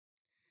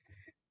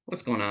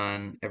What's going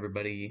on,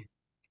 everybody?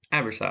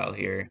 Avercile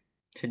here.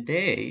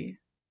 Today,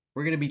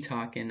 we're going to be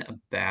talking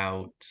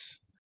about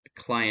the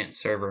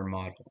client-server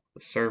model,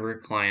 the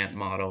server-client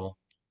model,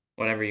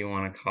 whatever you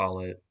want to call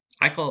it.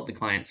 I call it the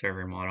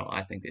client-server model.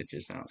 I think it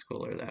just sounds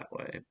cooler that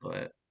way,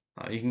 but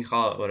you can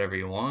call it whatever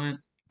you want.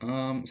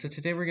 So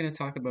today we're going to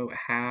talk about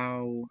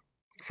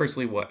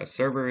firstly, what a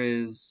server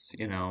is,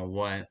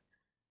 what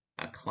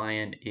a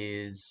client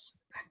is,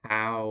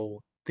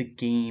 how the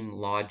game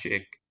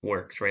logic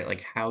works, right?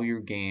 Like how your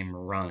game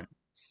runs,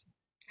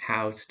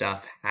 how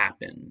stuff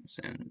happens,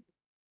 and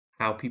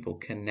how people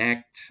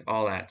connect,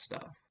 all that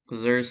stuff.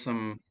 Because there's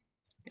some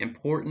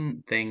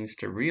important things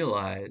to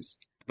realize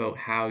about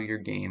how your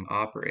game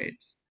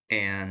operates.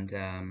 And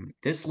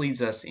this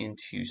leads us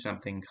into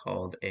something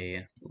called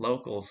a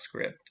local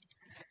script.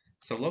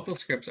 So local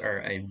scripts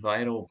are a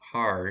vital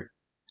part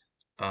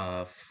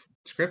of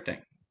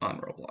scripting on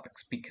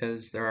Roblox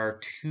because there are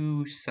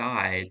two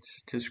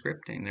sides to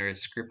scripting. There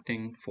is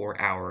scripting for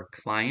our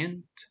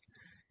client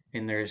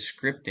and there is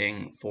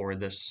scripting for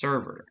the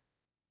server.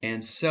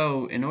 And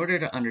so, in order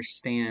to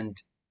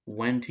understand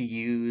when to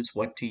use,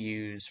 what to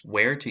use,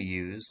 where to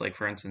use, like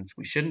for instance,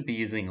 we shouldn't be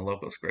using a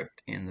local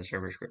script in the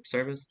server script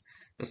service.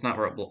 That's not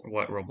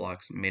what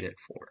Roblox made it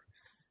for.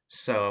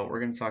 So,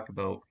 we're going to talk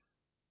about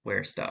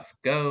where stuff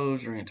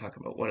goes. We're going to talk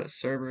about what a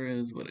server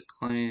is, what a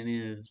client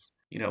is,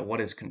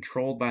 what is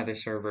controlled by the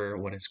server,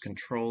 what is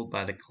controlled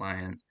by the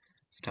client,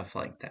 stuff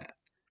like that.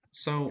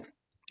 So,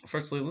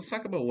 firstly, let's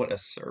talk about what a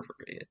server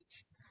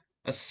is.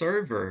 A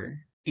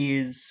server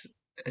is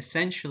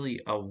essentially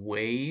a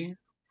way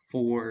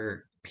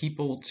for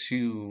people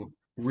to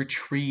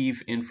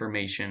retrieve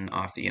information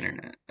off the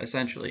internet.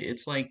 Essentially,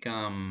 it's like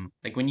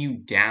when you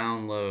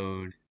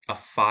download a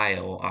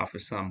file off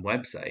of some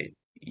website,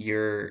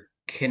 you're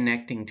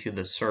connecting to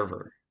the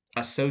server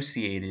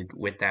associated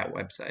with that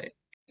website.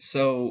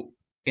 So,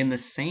 in the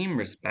same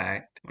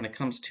respect, when it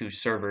comes to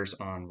servers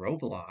on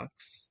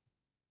Roblox,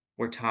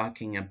 we're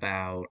talking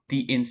about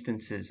the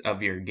instances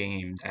of your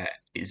game that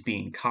is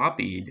being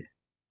copied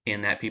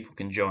and that people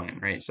can join,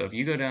 right? So if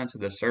you go down to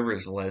the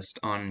servers list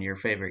on your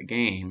favorite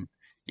game,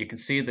 you can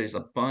see there's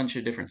a bunch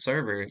of different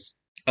servers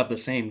of the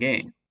same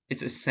game.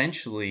 It's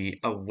essentially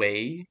a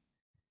way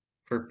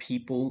for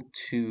people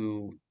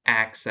to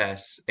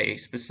access a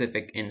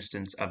specific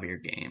instance of your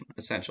game,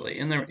 essentially,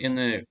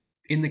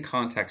 in the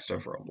context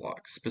of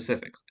Roblox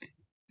specifically.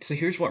 So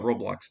here's what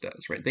Roblox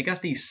does, right? They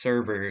got these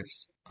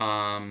servers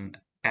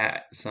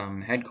at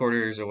some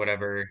headquarters or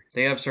whatever.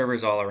 They have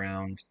servers all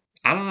around.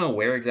 I don't know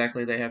where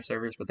exactly they have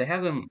servers, but they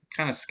have them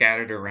kind of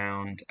scattered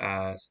around,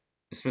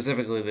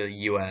 specifically the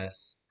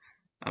US.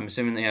 I'm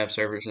assuming they have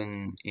servers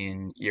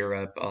in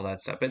Europe, all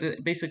that stuff.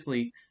 But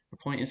basically, the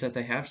point is that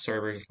they have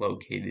servers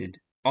located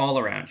all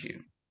around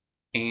you.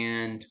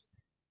 And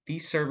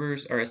these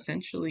servers are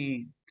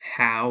essentially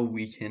how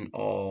we can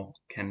all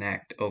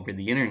connect over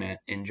the internet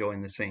and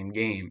join the same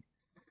game.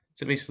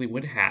 So basically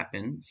what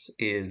happens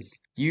is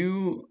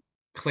you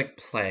click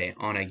play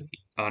on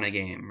a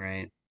game,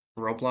 right?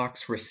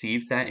 Roblox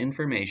receives that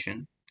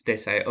information. They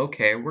say,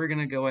 "Okay, we're going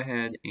to go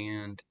ahead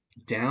and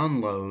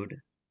download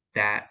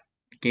that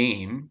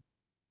game.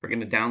 We're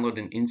going to download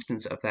an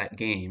instance of that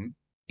game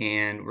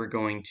and we're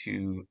going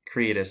to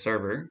create a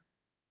server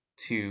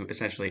to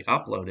essentially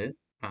upload it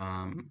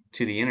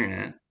to the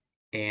internet,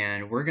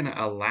 and we're going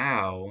to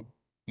allow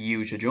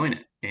you to join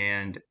it."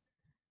 And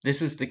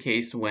this is the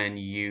case when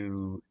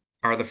you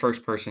are the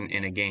first person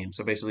in a game.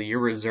 So basically, you're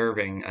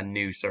reserving a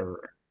new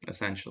server,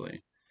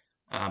 essentially.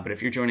 But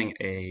if you're joining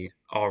a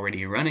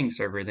already running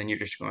server, then you're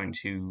just going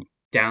to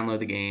download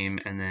the game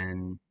and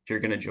then you're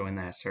going to join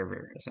that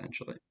server,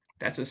 essentially.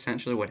 That's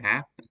essentially what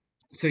happened.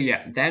 So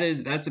yeah,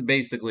 that's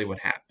basically what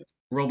happened.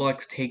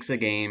 Roblox takes a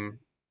game,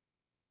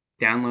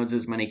 downloads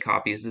as many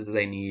copies as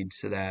they need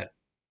so that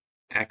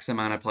X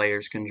amount of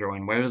players can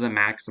join, whatever the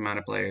max amount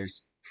of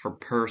players for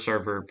per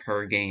server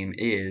per game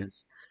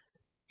is,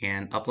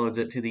 and uploads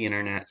it to the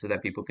internet so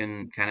that people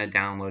can kind of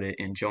download it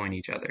and join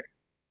each other.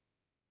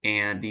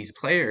 And these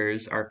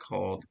players are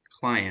called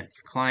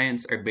clients.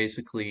 Clients are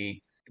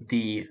basically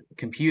the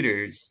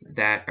computers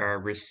that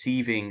are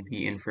receiving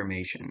the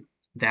information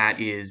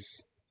that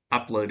is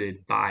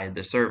uploaded by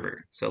the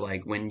server. So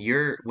like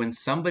when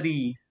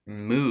somebody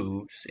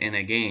moves in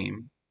a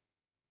game,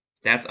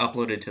 that's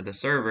uploaded to the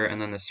server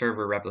and then the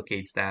server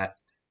replicates that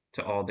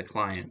to all the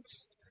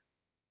clients.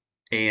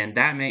 And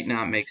that may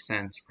not make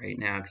sense right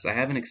now because I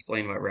haven't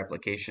explained what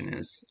replication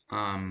is.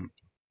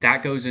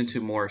 That goes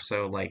into more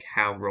so like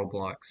how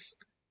Roblox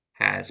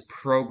has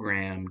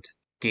programmed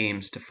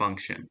games to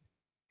function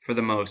for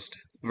the most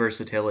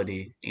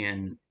versatility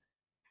in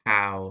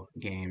how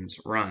games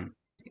run.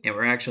 And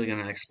we're actually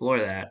going to explore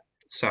that.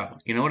 So,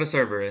 you know what a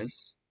server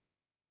is.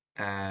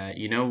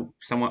 You know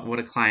somewhat what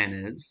a client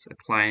is. A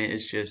client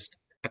is just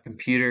a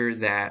computer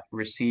that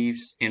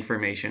receives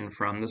information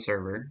from the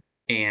server.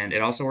 And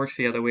it also works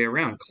the other way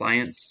around.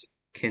 Clients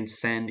can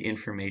send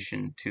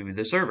information to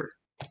the server.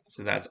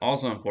 So that's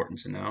also important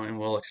to know, and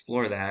we'll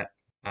explore that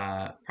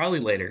probably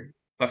later.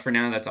 But for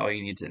now, that's all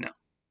you need to know.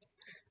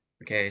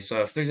 Okay,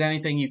 so if there's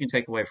anything you can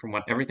take away from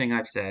everything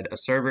I've said, a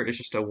server is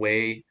just a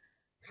way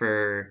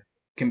for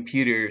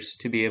computers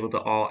to be able to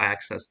all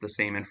access the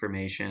same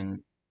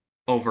information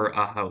over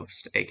a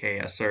host, aka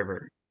a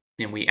server.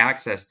 And we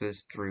access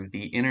this through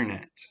the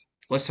internet.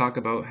 Let's talk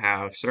about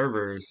how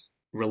servers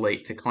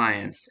relate to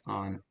clients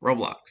on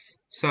Roblox.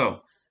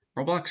 So,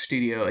 Roblox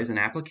Studio is an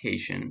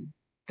application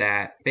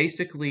that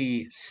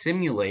basically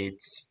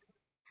simulates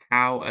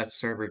how a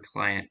server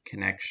client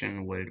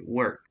connection would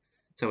work.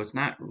 So it's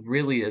not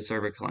really a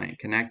server client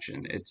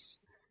connection,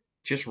 it's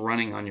just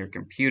running on your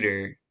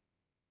computer,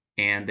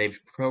 and they've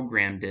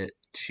programmed it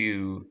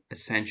to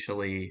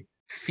essentially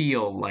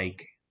feel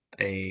like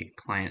a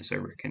client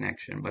server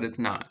connection, but it's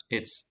not.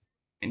 It's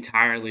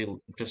entirely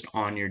just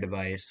on your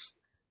device,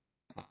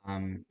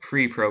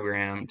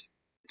 pre-programmed,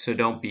 so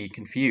don't be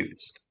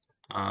confused.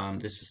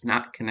 This is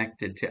not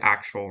connected to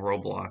actual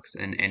Roblox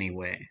in any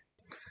way.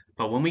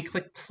 But when we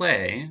click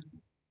play,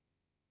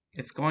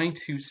 it's going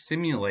to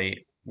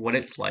simulate what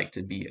it's like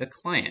to be a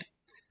client.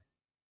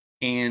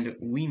 And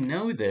we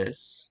know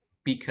this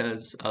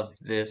because of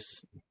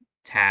this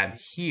tab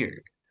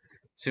here.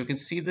 So we can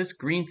see this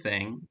green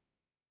thing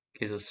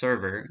is a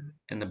server,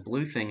 and the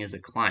blue thing is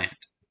a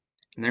client.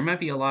 And there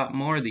might be a lot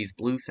more of these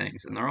blue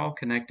things, and they're all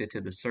connected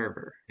to the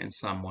server in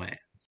some way.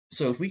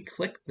 So if we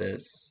click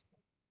this,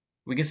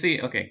 we can see,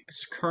 okay,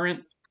 it's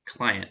current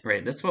client,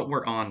 right? That's what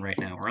we're on right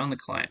now. We're on the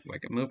client. I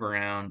can move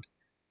around.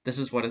 This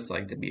is what it's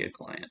like to be a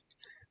client.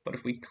 But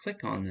if we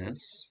click on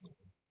this,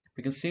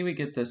 we can see we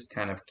get this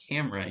kind of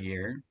camera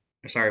here.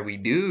 Sorry, we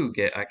do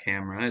get a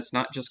camera. It's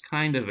not just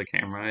kind of a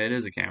camera, it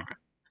is a camera.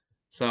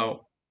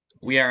 So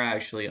we are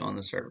actually on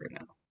the server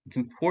now. It's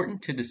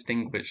important to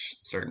distinguish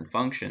certain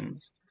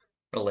functions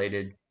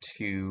related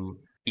to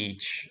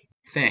each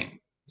thing.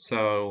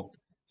 So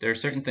there are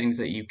certain things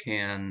that you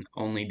can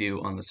only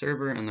do on the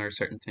server, and there are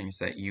certain things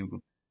that you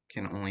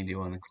can only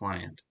do on the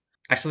client.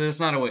 Actually, that's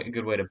not a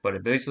good way to put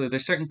it. Basically,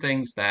 there's certain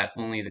things that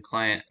only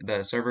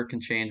the server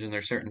can change, and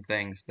there's certain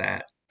things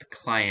that the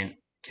client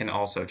can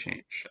also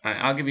change.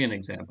 I'll give you an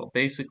example.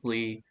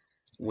 Basically,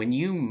 when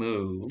you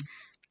move,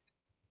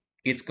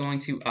 it's going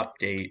to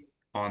update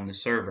on the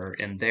server,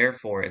 and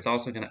therefore it's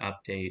also going to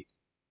update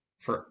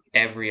for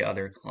every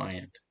other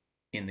client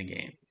in the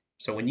game.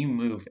 So when you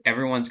move,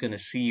 everyone's going to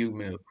see you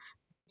move.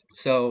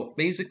 So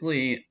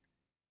basically,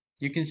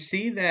 you can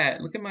see that,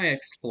 look at my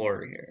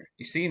Explorer here.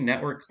 You see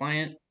network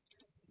client,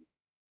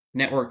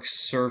 network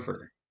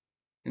server.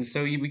 And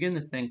so you begin to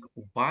think,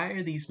 why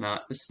are these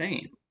not the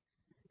same?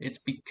 It's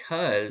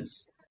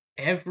because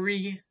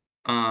every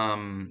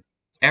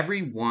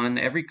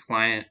every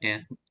client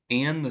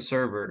and the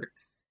server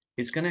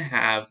is going to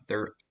have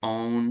their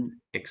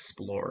own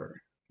Explorer.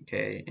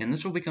 Okay, and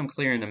this will become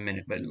clear in a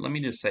minute, but let me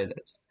just say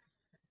this.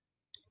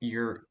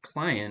 Your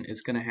client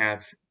is going to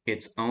have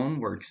its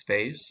own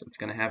workspace. It's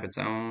going to have its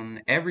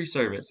own, every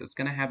service, it's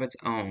going to have its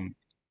own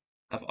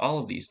of all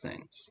of these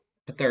things.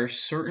 But there are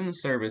certain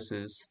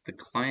services the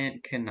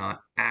client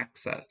cannot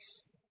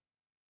access.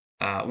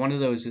 One of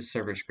those is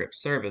server script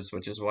service,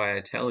 which is why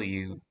I tell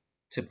you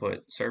to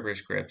put server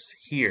scripts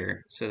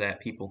here so that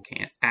people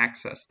can't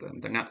access them.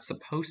 They're not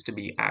supposed to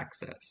be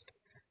accessed.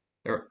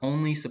 They're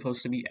only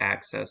supposed to be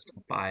accessed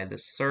by the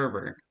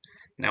server.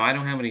 Now, I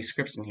don't have any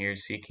scripts in here,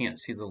 so you can't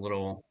see the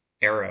little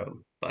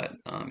arrow, but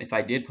if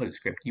I did put a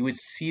script, you would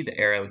see the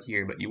arrow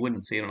here, but you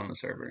wouldn't see it on the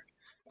server,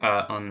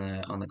 on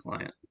the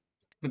client.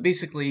 But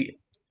basically,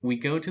 we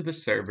go to the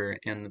server,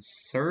 and the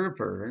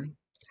server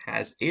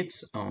has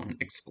its own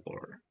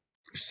Explorer.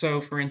 So,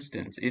 for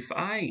instance, if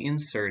I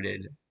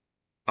inserted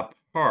a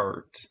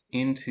part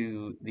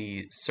into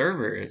the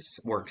server's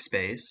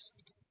workspace,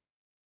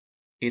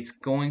 it's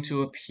going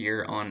to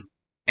appear on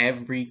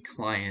every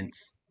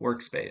client's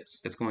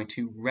workspace. It's going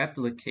to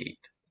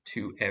replicate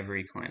to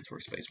every client's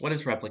workspace. What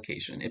is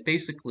replication? It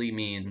basically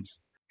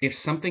means if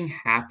something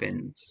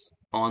happens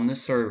on the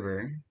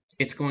server,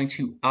 it's going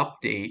to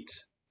update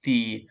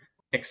the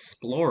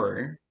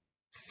Explorer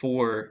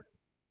for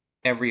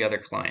every other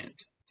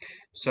client.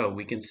 So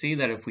we can see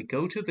that if we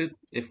go to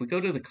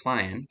the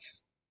client,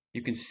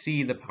 you can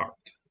see the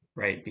part,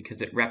 right?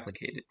 Because it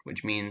replicated,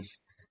 which means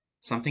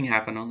something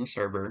happened on the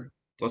server.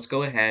 Let's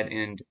go ahead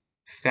and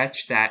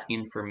fetch that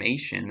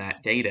information,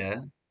 that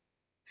data,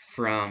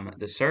 from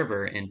the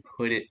server and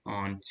put it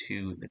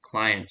onto the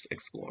client's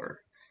Explorer.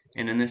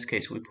 And in this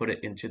case, we put it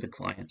into the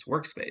client's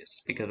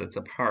workspace because it's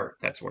a part,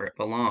 that's where it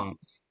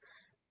belongs.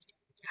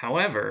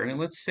 However,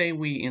 let's say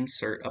we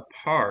insert a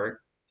part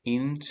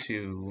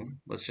into,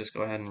 let's just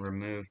go ahead and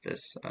remove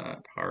this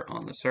part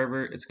on the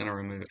server. It's going to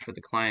remove it for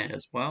the client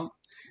as well.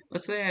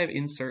 Let's say I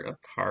insert a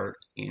part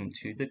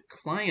into the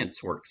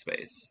client's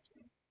workspace.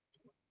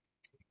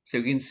 So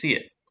you can see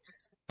it.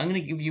 I'm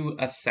going to give you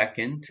a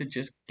second to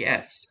just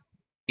guess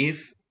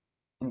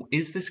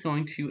is this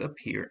going to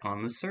appear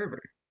on the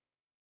server?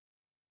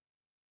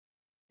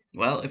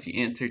 Well, if you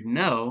answered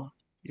no,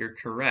 you're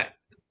correct.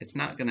 It's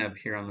not going to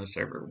appear on the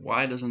server.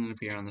 Why doesn't it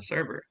appear on the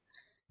server?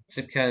 It's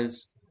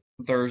because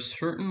there are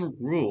certain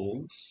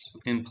rules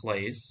in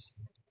place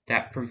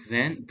that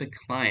prevent the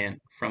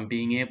client from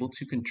being able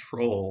to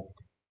control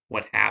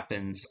what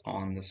happens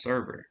on the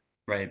server,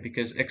 right?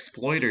 Because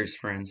exploiters,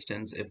 for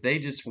instance, if they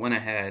just went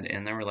ahead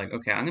and they were like,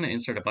 okay, I'm going to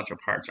insert a bunch of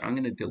parts, or I'm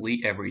going to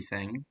delete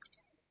everything,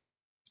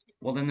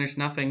 well, then there's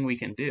nothing we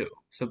can do.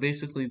 So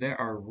basically, there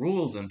are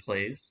rules in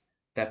place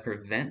that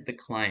prevent the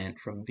client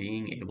from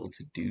being able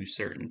to do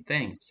certain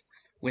things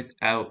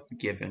without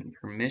given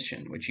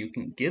permission, which you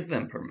can give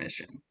them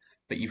permission,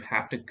 but you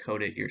have to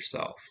code it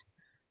yourself.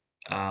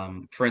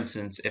 For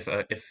instance,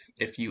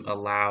 if you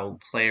allow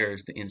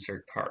players to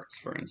insert parts,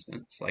 for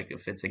instance, like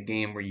if it's a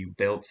game where you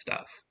build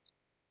stuff,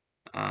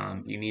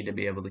 you need to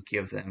be able to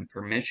give them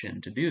permission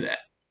to do that.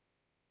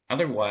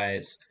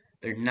 Otherwise,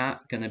 they're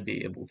not going to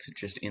be able to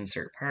just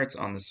insert parts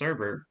on the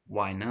server.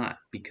 Why not?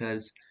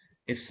 Because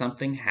if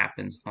something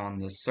happens on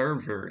the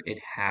server, it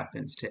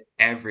happens to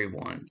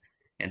everyone.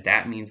 And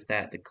that means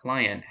that the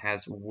client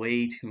has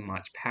way too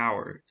much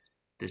power.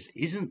 This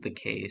isn't the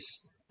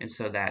case, and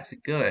so that's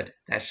good.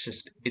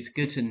 It's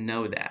good to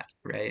know that,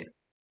 right?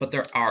 But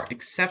there are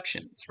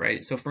exceptions,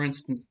 right? So, for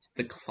instance,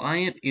 the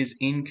client is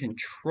in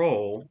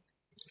control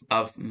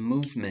of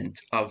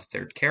movement of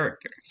their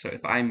character. So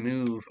if I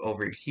move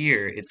over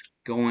here, it's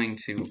going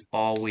to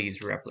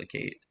always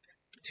replicate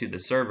to the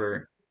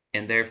server,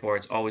 and therefore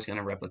it's always going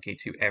to replicate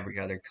to every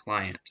other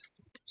client.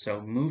 So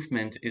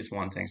movement is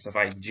one thing. So if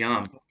I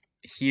jump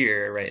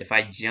here, right, if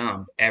I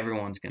jump,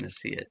 everyone's going to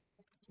see it.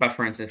 But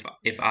for instance,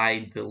 if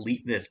I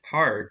delete this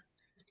part,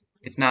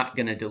 it's not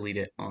going to delete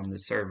it on the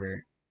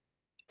server.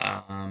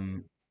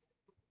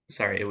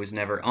 Sorry, it was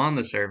never on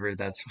the server.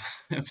 That's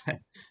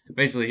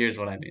basically, here's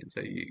what I mean. So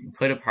you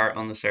put a part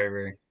on the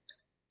server,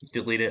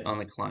 delete it on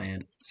the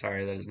client.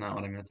 Sorry, that is not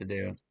what I meant to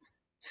do.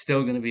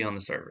 Still going to be on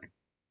the server,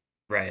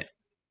 right?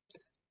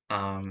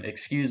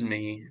 Excuse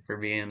me for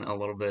being a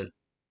little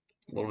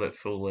bit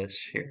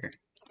foolish here.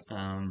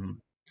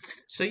 Um,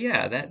 so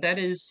yeah, that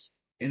is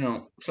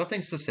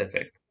something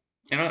specific,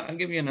 and I'll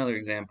give you another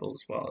example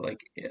as well.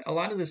 Like a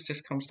lot of this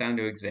just comes down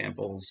to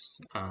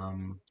examples.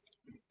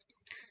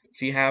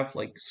 So you have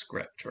like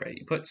script, right?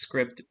 You put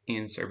script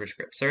in server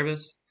script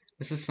service.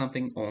 This is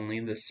something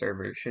only the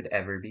server should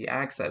ever be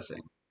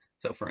accessing.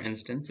 So for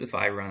instance, if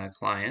I run a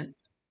client,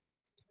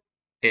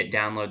 it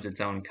downloads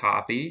its own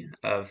copy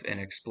of an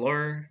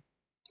Explorer,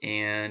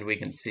 and we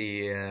can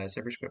see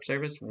server script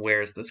service.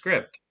 Where's the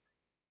script?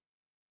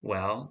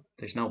 Well,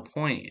 there's no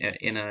point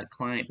in a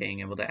client being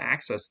able to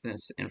access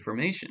this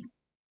information.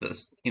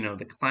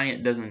 The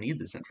client doesn't need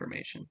this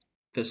information.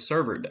 The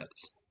server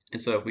does. And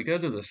so if we go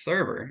to the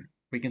server,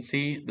 we can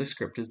see the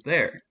script is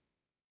there.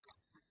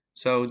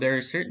 So there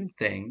are certain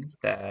things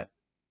that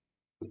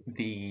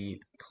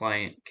the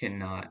client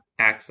cannot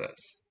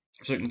access,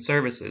 certain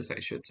services, I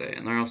should say,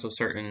 and there are also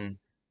certain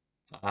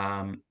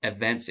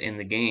events in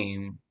the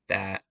game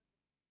that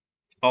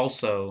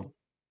also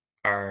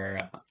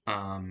are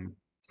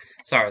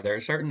there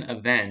are certain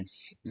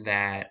events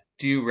that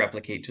do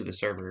replicate to the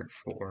server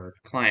for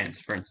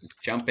clients, for instance,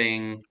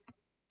 jumping,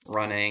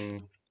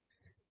 running,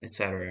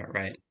 etc.,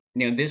 right?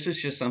 This is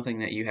just something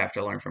that you have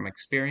to learn from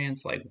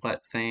experience, like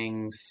what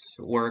things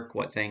work,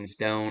 what things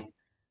don't.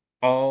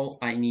 All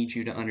I need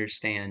you to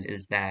understand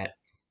is that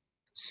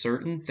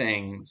certain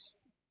things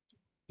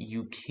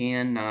you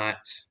cannot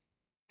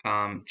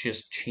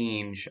just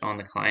change on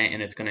the client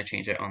and it's going to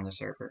change it on the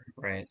server,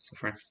 right? So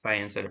for instance, if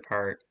I insert a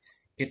part,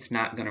 it's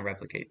not going to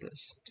replicate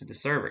this to the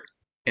server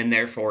and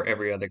therefore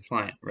every other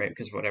client, right?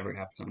 Because whatever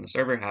happens on the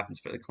server happens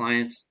for the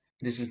clients.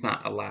 This is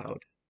not allowed.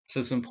 So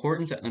it's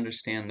important to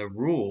understand the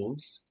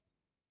rules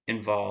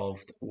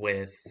involved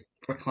with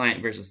a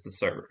client versus the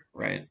server,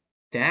 right?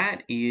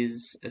 That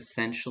is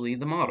essentially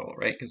the model,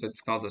 right? Because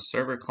it's called the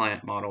server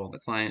client model, the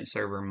client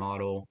server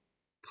model,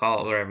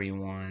 call it whatever you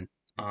want.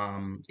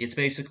 It's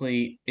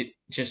basically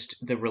just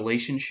the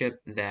relationship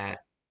that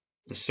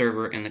the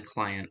server and the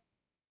client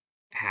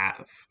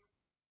have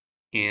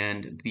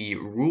and the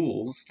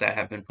rules that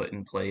have been put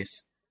in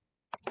place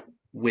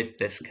with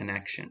this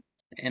connection.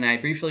 And I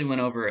briefly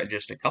went over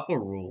just a couple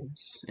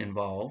rules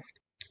involved.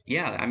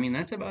 Yeah, I mean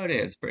that's about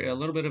it. It's a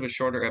little bit of a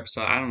shorter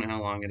episode. I don't know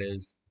how long it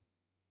is.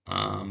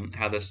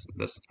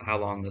 How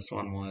long this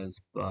one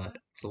was, but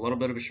it's a little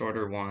bit of a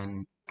shorter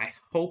one. I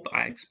hope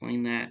I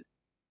explained that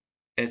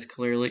as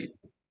clearly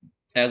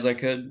as I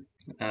could.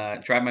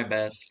 Tried my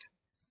best.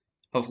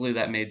 Hopefully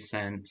that made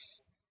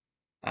sense.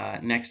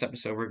 Next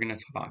episode, we're going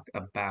to talk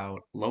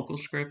about local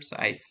scripts.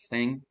 I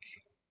think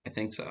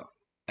so.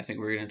 I think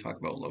we're going to talk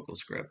about local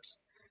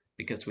scripts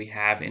because we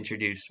have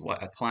introduced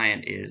what a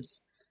client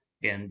is,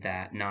 and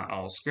that not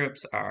all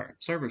scripts are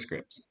server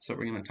scripts. So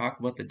we're going to talk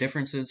about the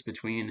differences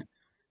between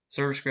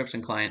server scripts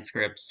and client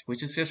scripts,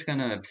 which is just going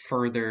to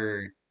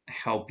further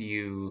help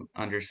you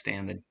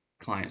understand the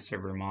client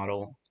server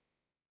model,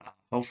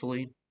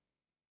 hopefully.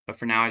 But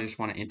for now, I just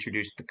want to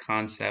introduce the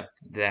concept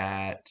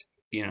that,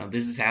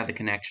 this is how the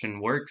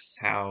connection works,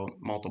 how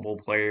multiple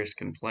players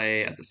can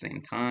play at the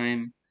same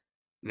time.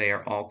 They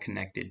are all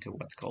connected to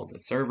what's called a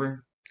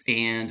server.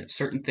 And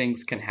certain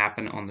things can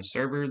happen on the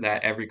server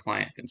that every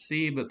client can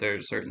see, but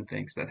there's certain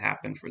things that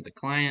happen for the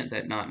client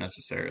that not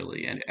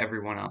necessarily and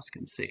everyone else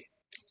can see.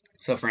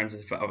 So for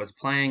instance, if I was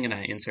playing and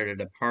I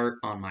inserted a part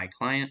on my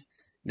client,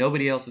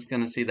 nobody else is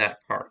going to see that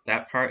part.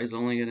 That part is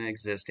only going to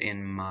exist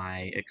in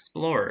my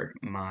Explorer,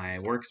 my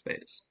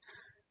workspace.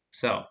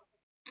 So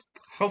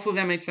hopefully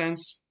that makes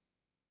sense.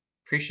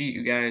 Appreciate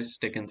you guys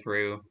sticking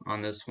through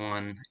on this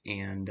one.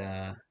 And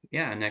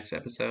yeah, next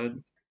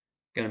episode,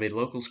 gonna be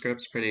local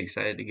scripts. Pretty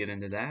excited to get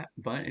into that.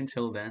 But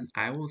until then,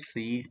 I will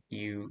see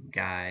you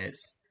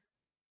guys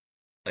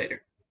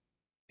later.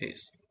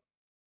 Peace.